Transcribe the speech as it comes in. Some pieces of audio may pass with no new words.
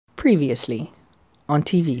Previously on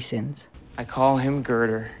TVSins. I call him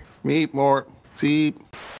Girder. Meet more. See.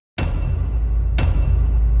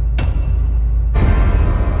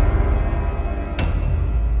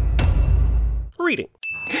 Reading.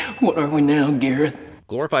 What are we now, Gareth?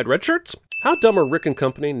 Glorified red shirts? How dumb are Rick and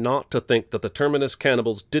company not to think that the Terminus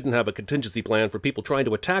cannibals didn't have a contingency plan for people trying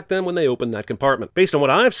to attack them when they opened that compartment? Based on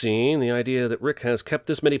what I've seen, the idea that Rick has kept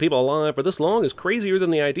this many people alive for this long is crazier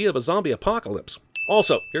than the idea of a zombie apocalypse.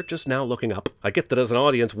 Also, you're just now looking up. I get that as an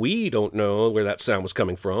audience, we don't know where that sound was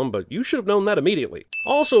coming from, but you should have known that immediately.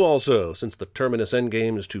 Also, since the Terminus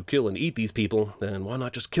endgame is to kill and eat these people, then why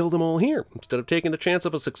not just kill them all here, instead of taking the chance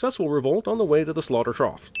of a successful revolt on the way to the slaughter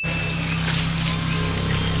trough?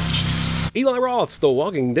 Eli Roth's The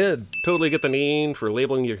Walking Dead. Totally get the need for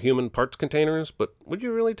labeling your human parts containers, but would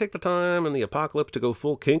you really take the time in the apocalypse to go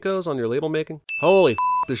full Kinkos on your label making? Holy f***,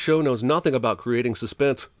 this show knows nothing about creating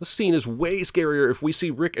suspense. This scene is way scarier if we see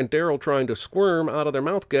Rick and Daryl trying to squirm out of their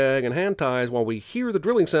mouth gag and hand ties while we hear the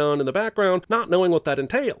drilling sound in the background, not knowing what that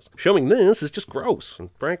entails. Showing this is just gross and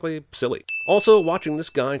frankly silly. Also, watching this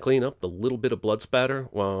guy clean up the little bit of blood spatter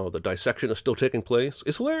while the dissection is still taking place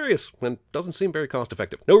is hilarious and doesn't seem very cost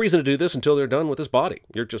effective. No reason to do this until they're done with his body.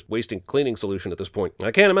 You're just wasting cleaning solution at this point.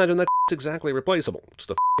 I can't imagine that exactly replaceable. It's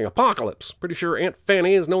the apocalypse. Pretty sure Aunt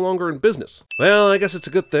Fanny is no longer in business. Well, I guess it's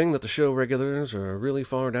a good thing that the show regulars are really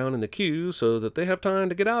far down in the queue so that they have time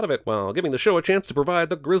to get out of it while giving the show a chance to provide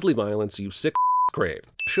the grisly violence you sick crave.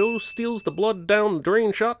 The show steals the blood down the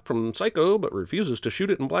drain shot from Psycho, but refuses to shoot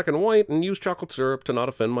it in black and white and use chocolate syrup to not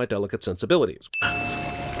offend my delicate sensibilities.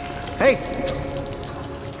 Hey!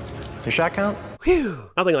 Your shot count? Whew!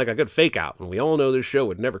 Nothing like a good fake out, and we all know this show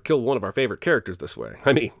would never kill one of our favorite characters this way.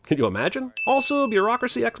 I mean, can you imagine? Also,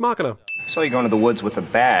 bureaucracy ex machina. Saw you go into the woods with a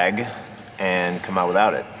bag and come out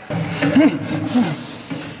without it.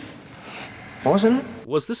 Wasn't it?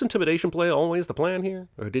 Was this intimidation play always the plan here?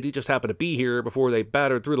 Or did he just happen to be here before they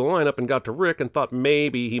battered through the lineup and got to Rick and thought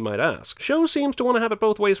maybe he might ask? Show seems to want to have it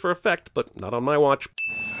both ways for effect, but not on my watch.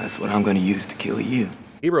 That's what I'm going to use to kill you.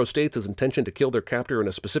 Hero states his intention to kill their captor in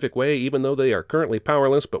a specific way, even though they are currently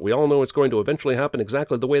powerless, but we all know it's going to eventually happen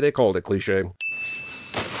exactly the way they called it, cliché.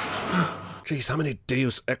 Jeez, how many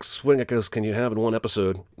Deus Ex Swingicas can you have in one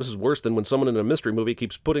episode? This is worse than when someone in a mystery movie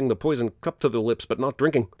keeps putting the poison cup to their lips but not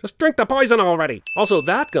drinking. Just drink the poison already! Also,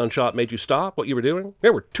 that gunshot made you stop what you were doing?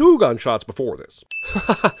 There were 2 gunshots before this.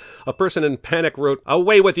 A person in panic wrote,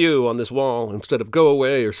 "Away with you" on this wall instead of "go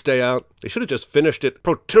away" or "stay out." They should have just finished it,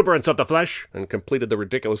 "protuberance of the flesh," and completed the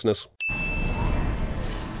ridiculousness.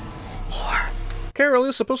 Carol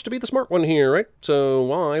is supposed to be the smart one here, right? So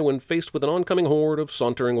why, when faced with an oncoming horde of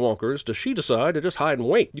sauntering walkers, does she decide to just hide and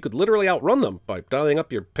wait? You could literally outrun them by dialing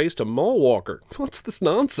up your pace to mall walker. What's this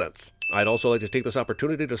nonsense? I'd also like to take this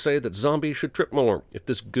opportunity to say that zombies should trip more. If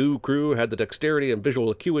this goo crew had the dexterity and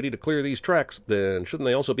visual acuity to clear these tracks, then shouldn't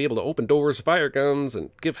they also be able to open doors, fire guns,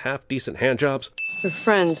 and give half-decent handjobs? We're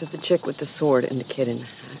friends with the chick with the sword and the kid in the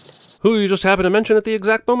hat. Who you just happened to mention at the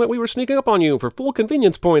exact moment we were sneaking up on you for full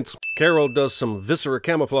convenience points. Carol does some viscera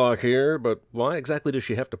camouflage here, but why exactly does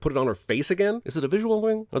she have to put it on her face again? Is it a visual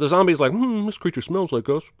thing? Are the zombies like, this creature smells like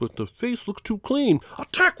us, but the face looks too clean.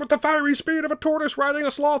 Attack with the fiery speed of a tortoise riding a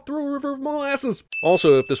sloth through a river of molasses.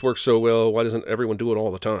 Also, if this works so well, why doesn't everyone do it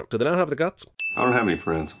all the time? Do they not have the guts? I don't have any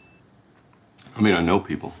friends. I mean, I know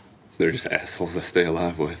people. They're just assholes I stay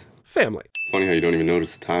alive with. Family. Funny how you don't even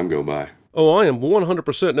notice the time go by. Oh, I am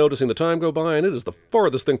 100% noticing the time go by, and it is the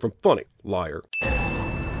farthest thing from funny. Liar.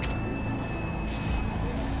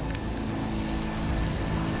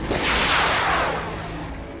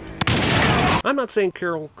 I'm not saying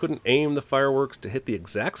Carol couldn't aim the fireworks to hit the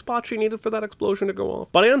exact spot she needed for that explosion to go off,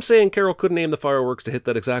 but I am saying Carol couldn't aim the fireworks to hit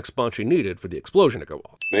that exact spot she needed for the explosion to go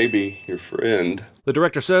off. Maybe your friend. The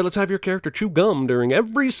director said, let's have your character chew gum during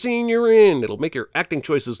every scene you're in. It'll make your acting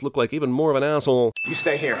choices look like even more of an asshole. You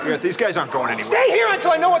stay here. These guys aren't going anywhere. Stay here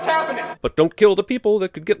until I know what's happening! But don't kill the people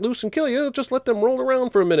that could get loose and kill you. Just let them roll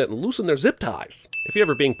around for a minute and loosen their zip ties. If you're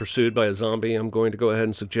ever being pursued by a zombie, I'm going to go ahead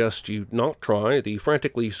and suggest you not try the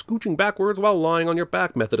frantically scooching backwards while lying on your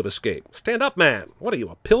back method of escape. Stand up, man. What are you,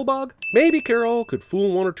 a pill bug? Maybe Carol could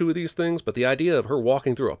fool 1 or 2 of these things, but the idea of her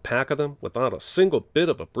walking through a pack of them without a single bit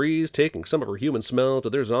of a breeze taking some of her human smell to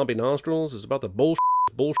their zombie nostrils is about the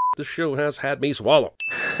bullshit this show has had me swallow.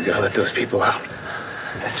 We gotta let those people out.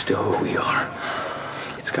 That's still who we are.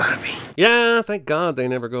 It's gotta be. Yeah, thank God they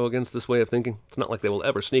never go against this way of thinking. It's not like they will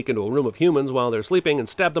ever sneak into a room of humans while they're sleeping and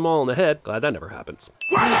stab them all in the head. Glad that never happens.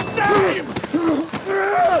 We're the same!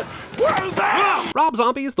 We're them! Rob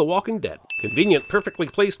Zombie's The Walking Dead. Convenient, perfectly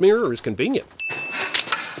placed mirror is convenient.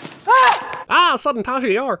 Ah, sudden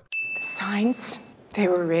Tasha Yar. The signs They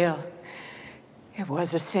were real. It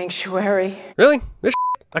was a sanctuary. Really? This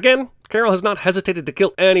again? Carol has not hesitated to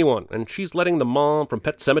kill anyone, and she's letting the mom from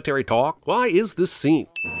Pet Cemetery talk? Why is this scene?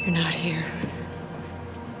 You're not here.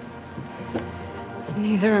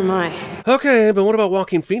 Neither am I. Okay, but what about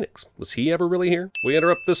Joaquin Phoenix? Was he ever really here? We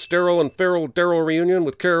interrupt this sterile and feral Daryl reunion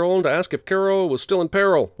with Carol to ask if Carol was still in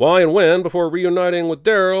peril. Why and when, before reuniting with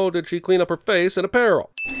Daryl, did she clean up her face in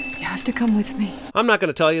apparel? You have to come with me. I'm not going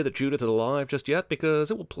to tell you that Judith is alive just yet, because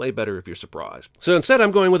it will play better if you're surprised. So instead,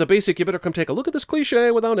 I'm going with a basic, you better come take a look at this cliche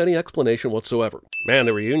without any explanation whatsoever. Man,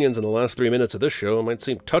 the reunions in the last 3 minutes of this show might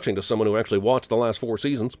seem touching to someone who actually watched the last 4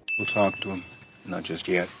 seasons. We'll talk to him. Not just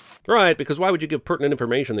yet. Right, because why would you give pertinent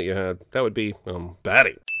information that you had? That would be,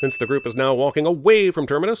 batty. Since the group is now walking away from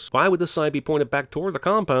Terminus, why would this sign be pointed back toward the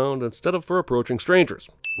compound instead of for approaching strangers?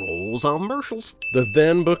 Rolls on commercials. The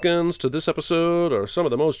then bookends to this episode are some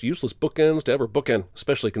of the most useless bookends to ever bookend,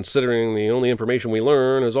 especially considering the only information we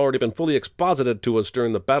learn has already been fully exposited to us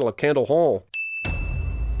during the Battle of Candle Hall.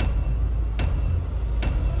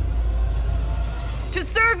 To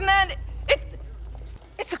serve men,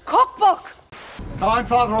 it's a cookbook. I'm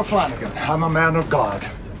Father O'Flanagan. I'm a man of God.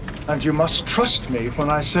 And you must trust me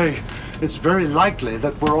when I say it's very likely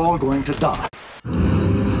that we're all going to die.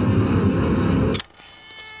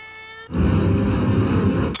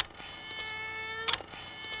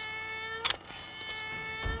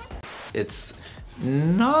 It's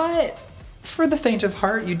not for the faint of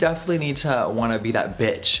heart. You definitely need to want to be that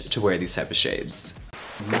bitch to wear these type of shades.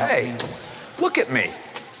 Hey, look at me.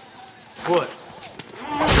 What?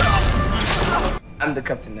 I'm the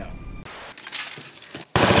captain now.